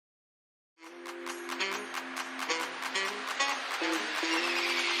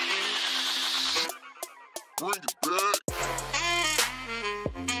Bring it back.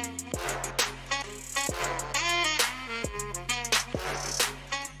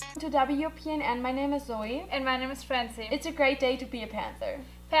 To WPNN, my name is Zoe. And my name is Francie. It's a great day to be a Panther.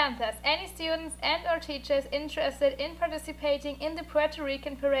 Panthers, any students and or teachers interested in participating in the Puerto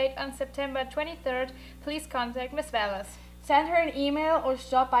Rican parade on September 23rd, please contact Ms. Valles. Send her an email or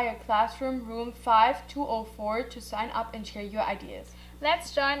stop by your classroom, room 5204, to sign up and share your ideas.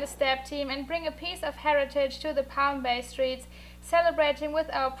 Let's join the STEP team and bring a piece of heritage to the Palm Bay streets, celebrating with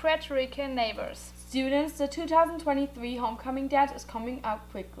our Puerto Rican neighbors. Students, the 2023 Homecoming Dance is coming up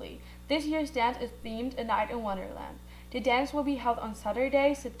quickly. This year's dance is themed A Night in Wonderland. The dance will be held on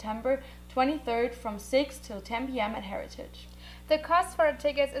Saturday, September 23rd from 6 till 10 p.m. at Heritage. The cost for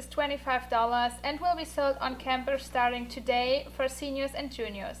tickets is $25 and will be sold on campus starting today for seniors and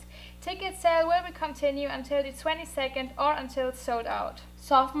juniors. Ticket sale will continue until the 22nd or until sold out.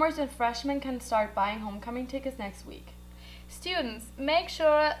 Sophomores and freshmen can start buying homecoming tickets next week. Students, make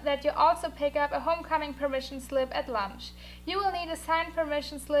sure that you also pick up a homecoming permission slip at lunch. You will need a signed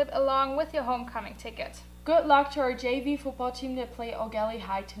permission slip along with your homecoming ticket. Good luck to our JV football team that play O'Galley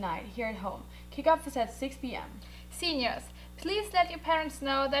High tonight here at home. Kickoff is at 6 p.m. Seniors, please let your parents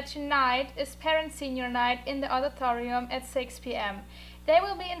know that tonight is Parent-Senior Night in the auditorium at 6 p.m. There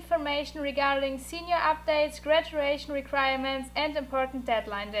will be information regarding senior updates, graduation requirements, and important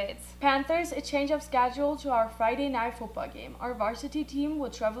deadline dates. Panthers, a change of schedule to our Friday night football game. Our varsity team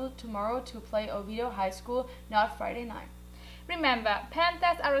will travel tomorrow to play Oviedo High School, not Friday night. Remember,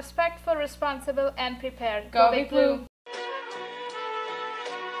 Panthers are respectful, responsible, and prepared. Go Big Blue!